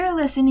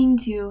listening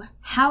to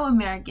How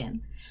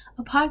American,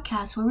 a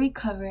podcast where we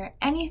cover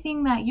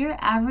anything that your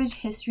average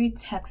history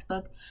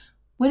textbook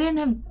wouldn't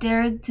have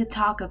dared to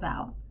talk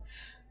about.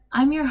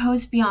 I'm your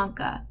host,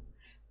 Bianca.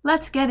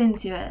 Let's get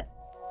into it.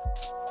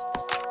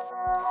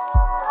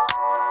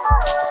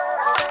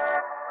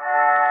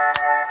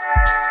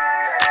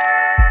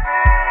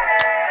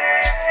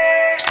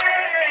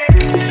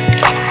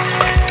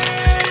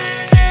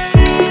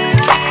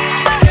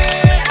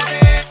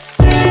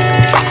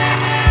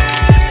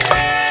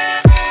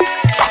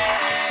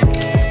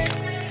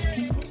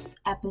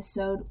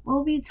 Episode,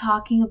 we'll be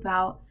talking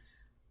about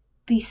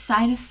the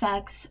side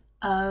effects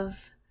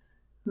of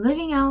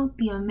living out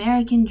the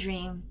American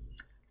dream.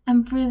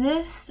 And for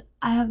this,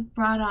 I have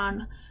brought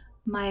on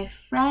my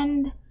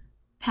friend,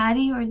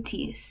 Patricia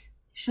Ortiz.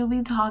 She'll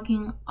be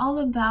talking all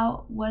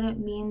about what it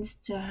means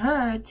to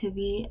her to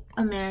be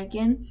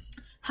American,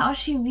 how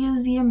she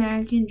views the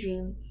American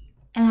dream,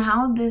 and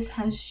how this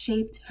has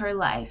shaped her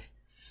life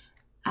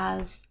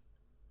as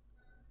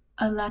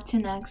a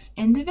Latinx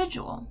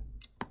individual.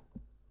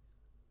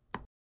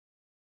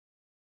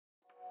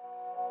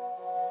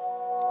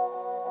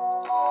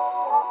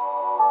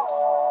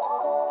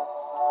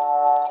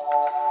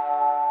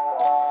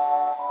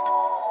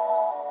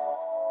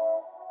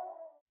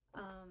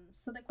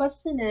 So the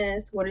question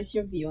is, what is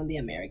your view on the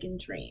American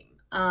dream?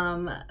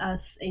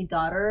 As a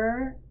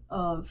daughter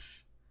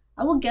of,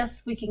 I will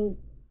guess we can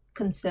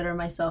consider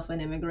myself an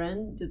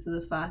immigrant due to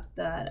the fact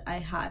that I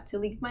had to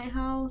leave my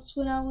house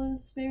when I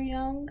was very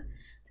young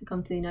to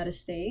come to the United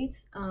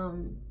States.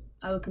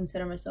 I would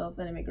consider myself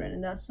an immigrant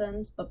in that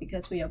sense, but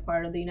because we are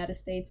part of the United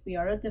States, we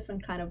are a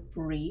different kind of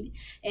breed.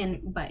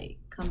 And by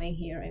coming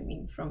here, I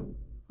mean from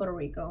Puerto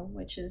Rico,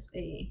 which is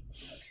a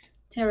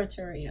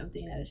territory of the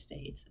United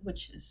States,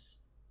 which is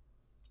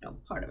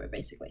part of it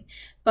basically.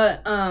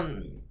 But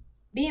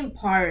being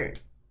part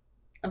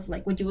of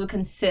like what you would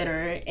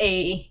consider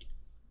an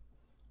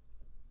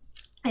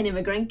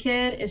immigrant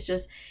kid is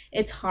just,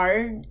 it's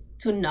hard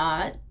to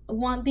not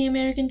want the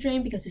American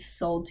dream because it's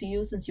sold to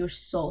you since you're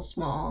so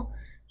small.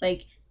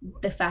 Like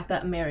the fact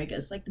that America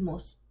is like the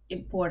most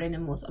important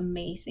and most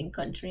amazing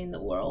country in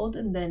the world,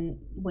 and then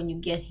when you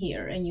get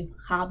here and you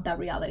have that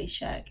reality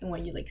check, and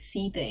when you like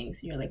see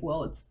things, you're like,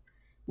 well, it's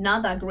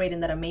not that great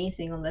and that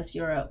amazing unless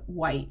you're a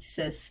white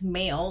cis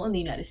male in the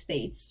United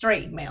States,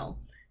 straight male,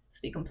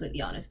 to be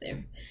completely honest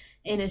there.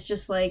 And it's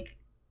just like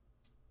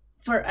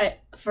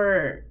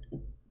for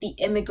the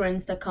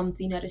immigrants that come to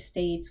the United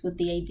States with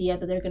the idea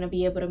that they're going to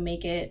be able to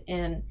make it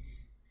and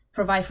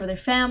provide for their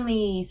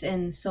families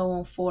and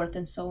so forth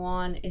and so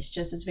on,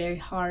 it's very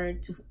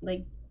hard to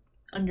like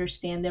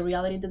understand the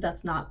reality that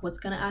that's not what's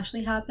going to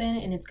actually happen,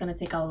 and it's going to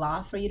take a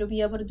lot for you to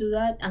be able to do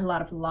that, and a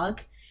lot of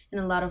luck and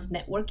a lot of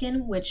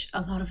networking, which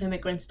a lot of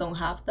immigrants don't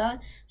have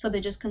that. So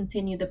they just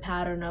continue the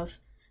pattern of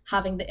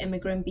having the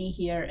immigrant be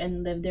here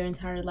and live their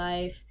entire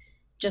life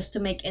just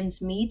to make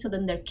ends meet so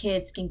then their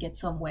kids can get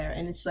somewhere.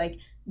 And it's like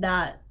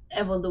that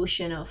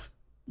evolution of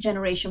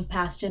generation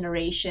past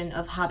generation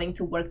of having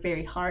to work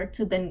very hard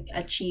to then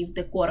achieve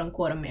the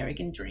quote-unquote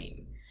American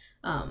dream.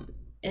 And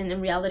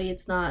in reality,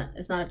 it's not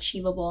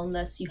achievable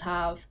unless you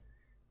have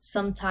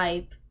some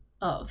type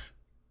of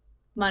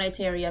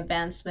monetary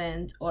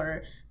advancement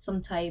or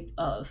some type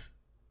of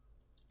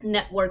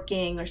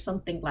networking or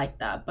something like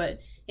that. But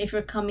if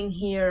you're coming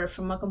here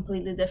from a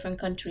completely different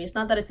country, it's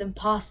not that it's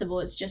impossible,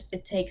 it's just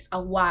it takes a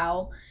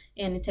while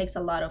and it takes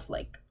a lot of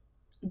like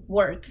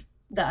work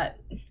that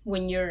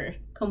when you're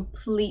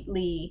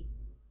completely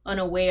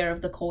unaware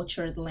of the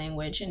culture, the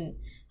language, and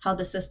how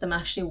the system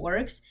actually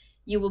works,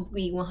 you will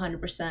be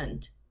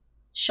 100%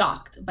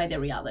 shocked by the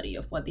reality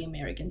of what the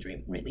American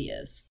dream really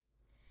is.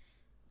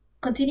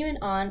 Continuing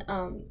on,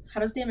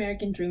 how does the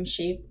American dream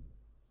shape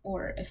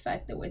or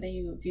affect the way that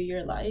you view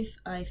your life?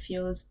 I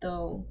feel as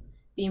though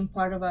being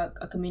part of a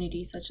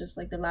community such as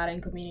like the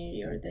Latin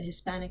community or the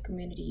Hispanic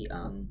community,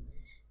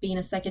 being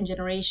a second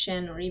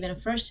generation or even a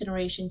first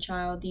generation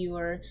child, you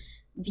are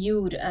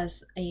viewed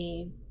as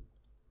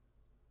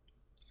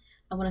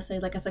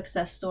like a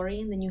success story,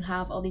 and then you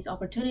have all these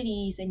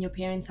opportunities and your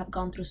parents have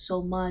gone through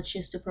so much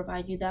just to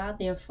provide you that.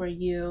 Therefore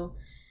you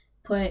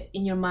put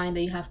in your mind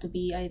that you have to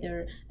be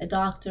either a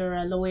doctor,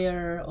 a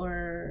lawyer,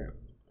 or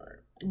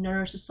a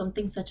nurse or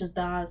something such as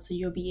that, so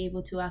you'll be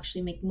able to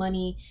actually make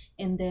money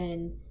and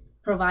then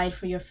provide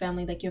for your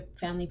family like your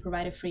family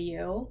provided for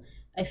you.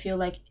 I feel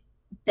like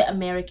the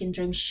American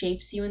dream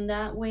shapes you in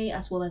that way,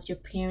 as well as your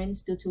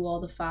parents, due to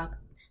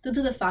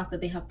the fact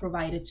that they have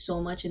provided so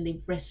much and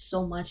they've risked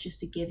so much just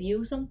to give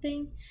you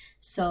something.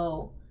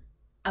 So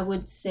I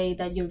would say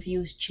that your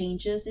views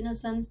changes in a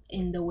sense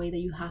in the way that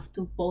you have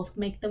to both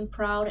make them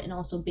proud and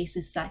also be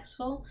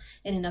successful.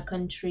 And in a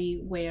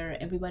country where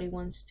everybody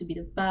wants to be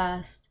the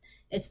best,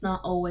 it's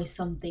not always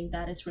something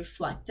that is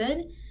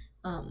reflected,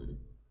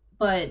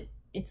 but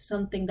it's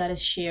something that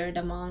is shared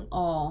among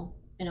all,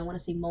 and I want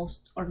to say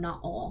most or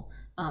not all,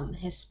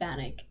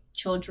 Hispanic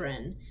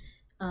children.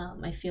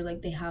 I feel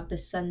like they have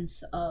this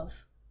sense of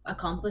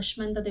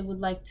accomplishment that they would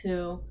like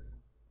to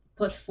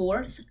put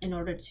forth in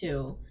order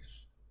to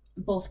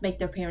both make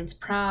their parents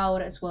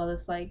proud as well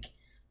as like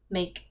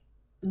make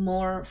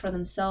more for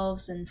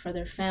themselves and for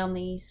their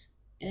families.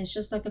 And it's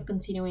just like a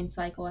continuing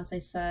cycle, as I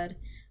said,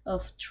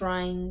 of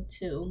trying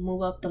to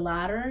move up the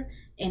ladder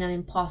in an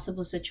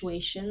impossible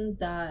situation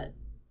that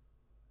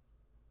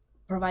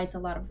provides a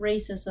lot of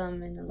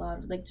racism and a lot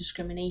of like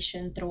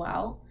discrimination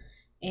throughout.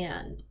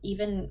 And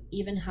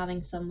even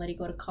having somebody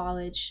go to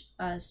college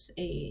as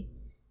a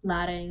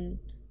Latin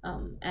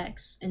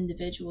ex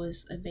individual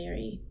is a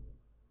very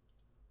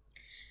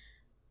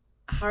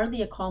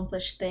hardly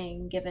accomplished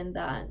thing, given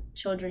that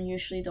children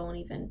usually don't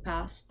even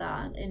pass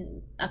that.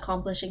 And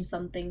accomplishing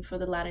something for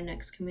the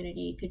Latinx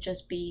community could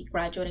just be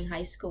graduating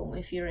high school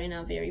if you're in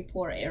a very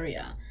poor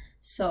area.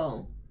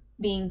 So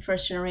being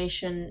first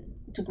generation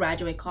to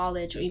graduate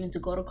college or even to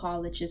go to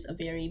college is a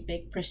very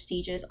big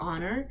prestigious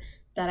honor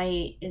that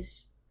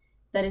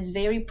is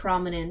very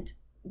prominent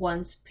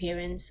once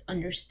parents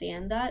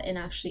understand that and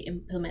actually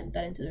implement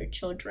that into their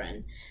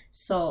children.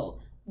 So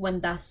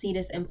when that seed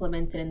is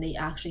implemented and they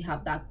actually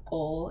have that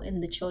goal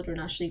and the children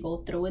actually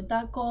go through with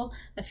that goal,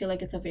 I feel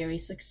like it's a very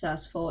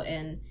successful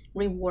and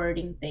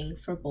rewarding thing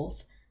for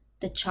both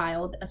the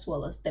child as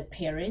well as the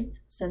parent,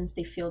 since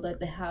they feel that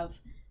they have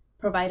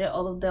provided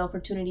all of the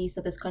opportunities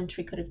that this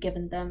country could have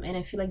given them. And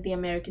I feel like the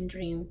American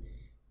dream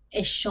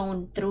is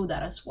shown through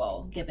that as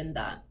well, given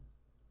that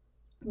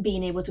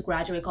being able to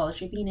graduate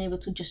college or being able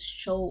to just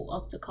show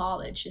up to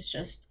college is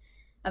just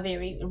a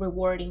very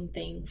rewarding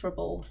thing for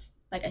both,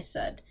 like I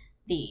said,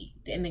 the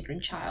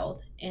immigrant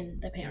child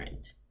and the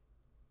parent.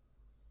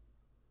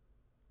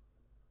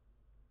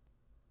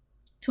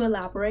 To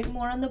elaborate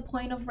more on the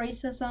point of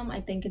racism, I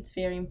think it's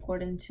very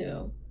important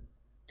to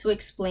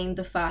explain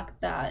the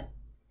fact that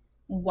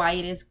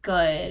white is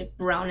good,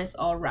 brown is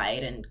all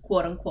right, and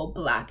quote unquote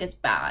black is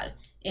bad.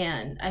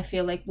 And I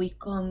feel like we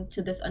come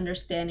to this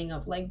understanding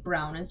of like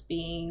brown as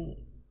being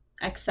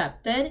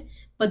accepted,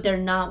 but they're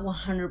not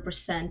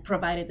 100%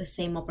 provided the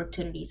same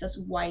opportunities as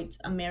white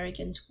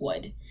Americans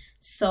would.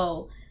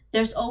 So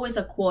there's always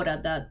a quota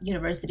that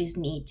universities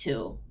need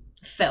to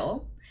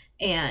fill,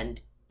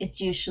 and it's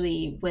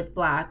usually with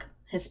Black,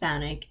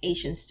 Hispanic,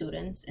 Asian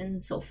students,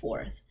 and so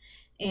forth.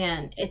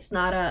 And it's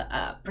not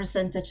a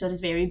percentage that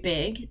is very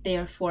big.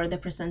 Therefore, the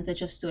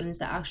percentage of students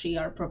that actually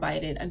are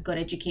provided a good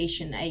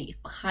education, a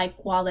high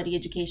quality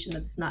education that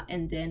does not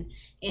end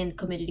in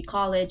community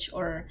college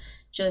or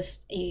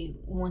just a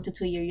 1 to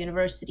 2 year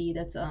university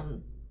that's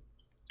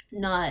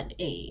not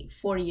a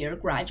 4 year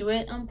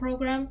graduate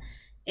program,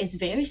 is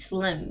very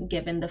slim,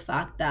 given the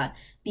fact that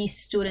these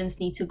students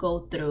need to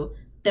go through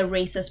the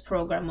racist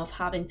program of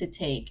having to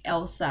take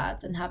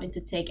LSATs and having to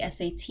take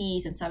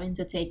SATs and having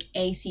to take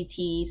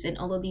ACTs and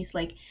all of these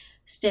like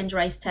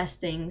standardized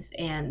testings,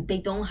 and they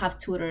don't have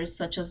tutors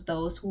such as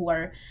those who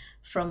are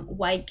from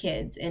white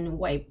kids in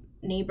white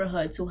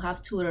neighborhoods who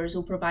have tutors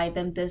who provide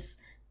them this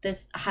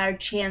higher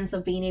chance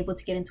of being able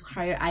to get into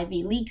higher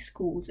Ivy League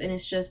schools. And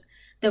it's just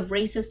the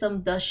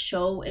racism does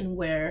show in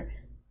where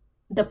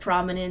the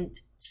prominent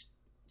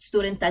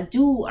students that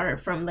do are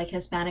from like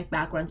Hispanic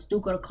backgrounds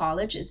do go to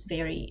college. It's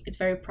very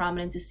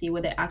prominent to see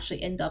where they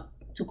actually end up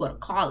to go to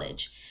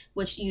college,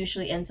 which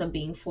usually ends up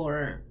being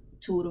for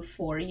 2 to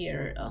 4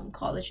 year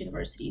college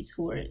universities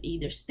who are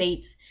either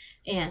states,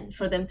 and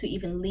for them to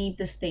even leave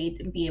the state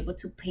and be able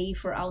to pay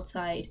for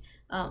outside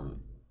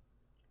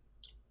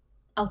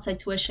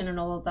tuition and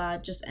all of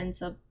that just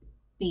ends up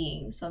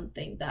being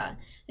something that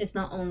is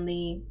not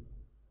only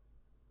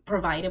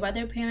provided by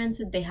their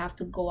parents, they have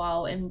to go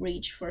out and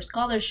reach for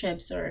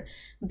scholarships or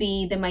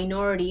be the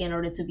minority in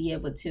order to be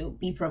able to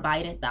be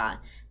provided that.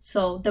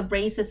 So the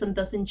racism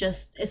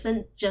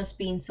isn't just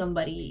being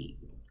somebody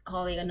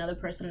calling another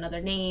person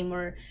another name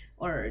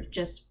or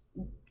just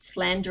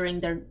slandering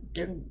their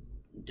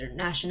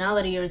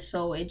nationality or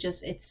so.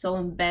 It's so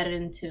embedded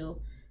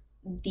into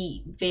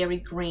the very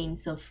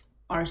grains of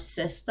our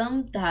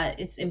system that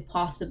it's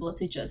impossible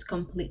to just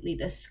completely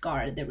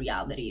discard the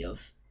reality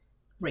of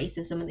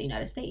racism in the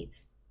United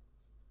States.